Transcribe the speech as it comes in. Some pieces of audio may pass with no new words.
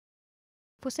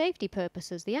For safety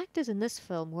purposes, the actors in this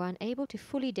film were unable to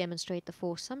fully demonstrate the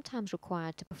force sometimes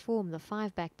required to perform the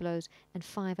 5 back blows and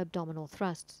 5 abdominal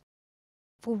thrusts.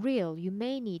 For real, you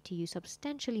may need to use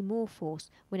substantially more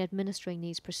force when administering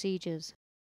these procedures.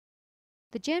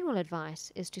 The general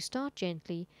advice is to start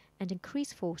gently and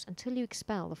increase force until you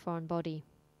expel the foreign body.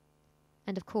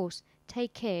 And of course,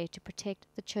 take care to protect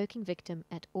the choking victim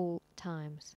at all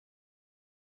times.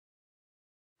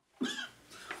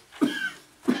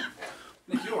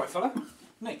 Nick, you alright, fella?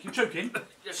 Nick, you choking?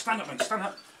 Stand up, mate, stand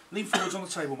up. Lean forwards on the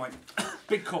table, mate.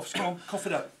 Big coughs, come on, cough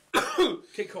it up.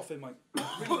 Keep coughing, mate.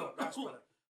 Breathe up, that's better.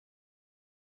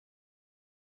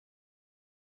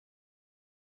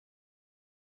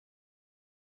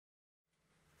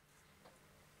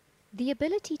 The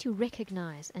ability to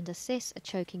recognize and assess a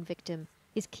choking victim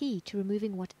is key to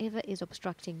removing whatever is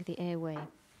obstructing the airway.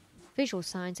 Visual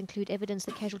signs include evidence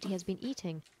the casualty has been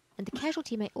eating, and the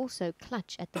casualty may also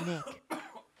clutch at the neck.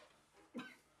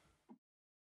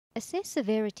 Assess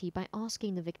severity by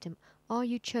asking the victim, "Are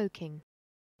you choking?"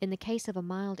 In the case of a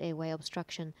mild airway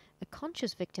obstruction, a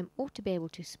conscious victim ought to be able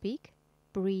to speak,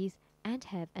 breathe, and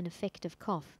have an effective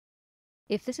cough.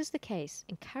 If this is the case,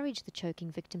 encourage the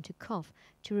choking victim to cough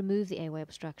to remove the airway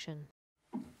obstruction.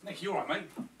 Nick, you alright,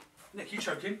 mate? Nick, you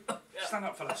choking? Yeah. Stand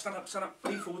up, fella, stand up, stand up.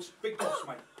 Lean forwards. Big coughs,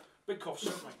 mate. Big coughs,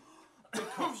 mate. Big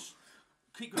coughs.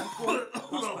 Keep going. Go on.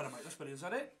 That's better, mate. That's better. Is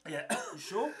that it? Yeah. You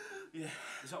sure? Yeah.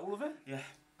 Is that all of it? Yeah.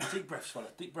 Deep breaths, fella.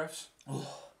 Deep breaths.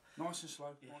 Oh. Nice and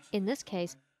slow. Yeah. Nice. In this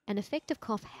case, an effective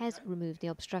cough has removed the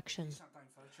obstruction. Sat down,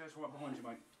 fella. Chair's right behind you,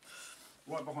 mate.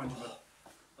 Right behind you, mate.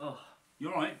 Oh.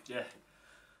 You alright? Yeah.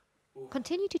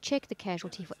 Continue to check the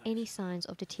casualty for any signs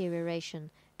of deterioration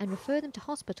and refer them to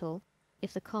hospital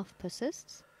if the cough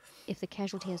persists, if the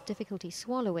casualty has difficulty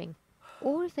swallowing,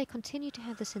 or if they continue to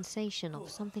have the sensation of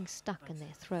something stuck in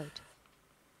their throat.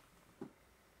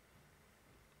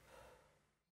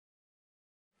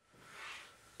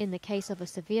 In the case of a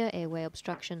severe airway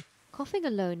obstruction, coughing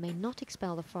alone may not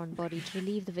expel the foreign body to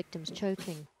relieve the victim's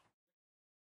choking.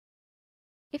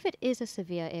 If it is a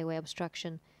severe airway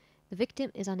obstruction, the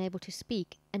victim is unable to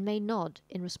speak and may nod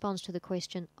in response to the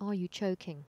question, "Are you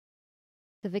choking?"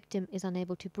 The victim is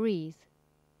unable to breathe.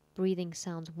 Breathing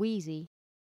sounds wheezy,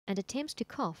 and attempts to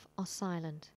cough are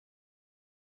silent.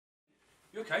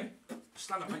 You okay?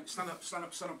 Stand up, mate. Stand up, stand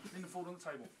up, stand up. Lean forward on the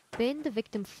table. Bend the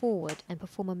victim forward and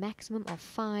perform a maximum of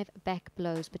 5 back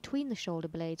blows between the shoulder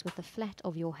blades with the flat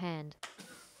of your hand.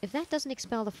 If that doesn't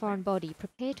expel the foreign body,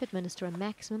 prepare to administer a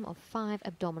maximum of 5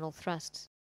 abdominal thrusts.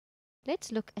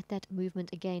 Let's look at that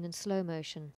movement again in slow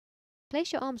motion.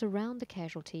 Place your arms around the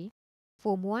casualty,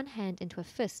 form one hand into a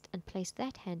fist and place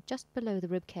that hand just below the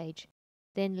rib cage.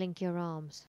 Then link your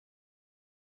arms.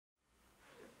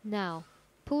 Now,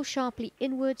 pull sharply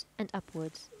inwards and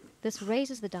upwards. This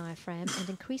raises the diaphragm and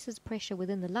increases pressure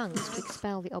within the lungs to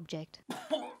expel the object.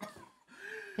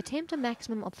 Attempt a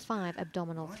maximum of 5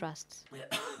 abdominal thrusts. Yeah.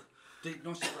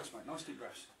 Nice deep breaths, mate. Nice deep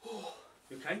breaths.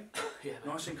 You okay? Yeah.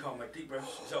 Nice and calm, mate. Deep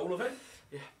breaths. Is that all of it?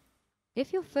 Yeah.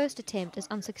 If your first attempt is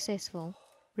unsuccessful,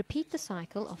 repeat the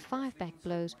cycle of 5 back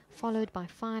blows followed by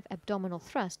 5 abdominal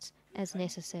thrusts as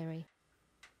necessary.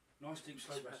 Nice deep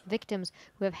slow breaths. Victims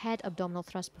who have had abdominal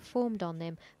thrusts performed on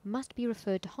them must be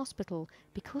referred to hospital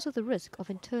because of the risk of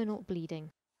internal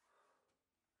bleeding.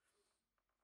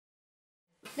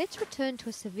 Let's return to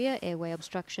a severe airway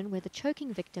obstruction where the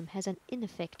choking victim has an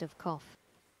ineffective cough.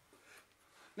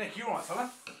 Nick, you alright,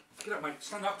 fella? Get up, mate.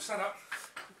 Stand up, stand up.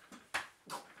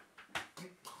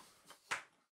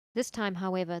 This time,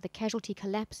 however, the casualty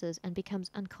collapses and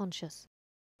becomes unconscious.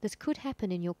 This could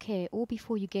happen in your care or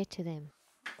before you get to them.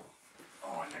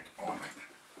 Alright, Nick. Alright, mate.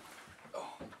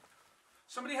 Oh.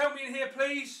 Somebody help me in here,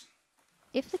 please.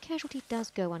 If the casualty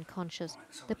does go unconscious,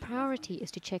 the priority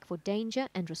is to check for danger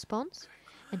and response,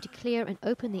 and to clear and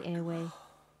open the airway.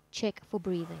 Check for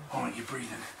breathing. Alright, you're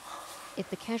breathing. If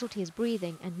the casualty is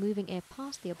breathing and moving air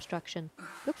past the obstruction,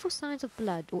 look for signs of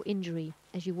blood or injury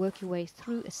as you work your way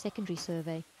through a secondary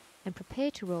survey and prepare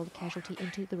to roll the casualty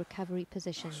into the recovery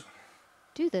position.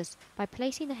 Do this by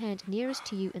placing the hand nearest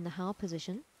to you in the howl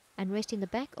position and resting the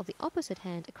back of the opposite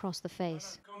hand across the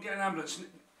face. Go and get an ambulance.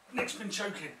 Nick's been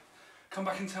choking. Come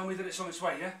back and tell me that it's on its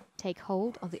way, yeah? Take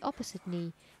hold of the opposite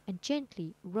knee and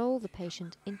gently roll the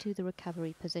patient into the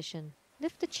recovery position.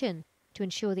 Lift the chin to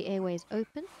ensure the airway is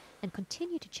open and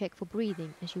continue to check for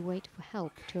breathing as you wait for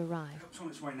help to arrive. Help's on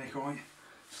its way, Nick, alright?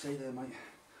 Stay there, mate.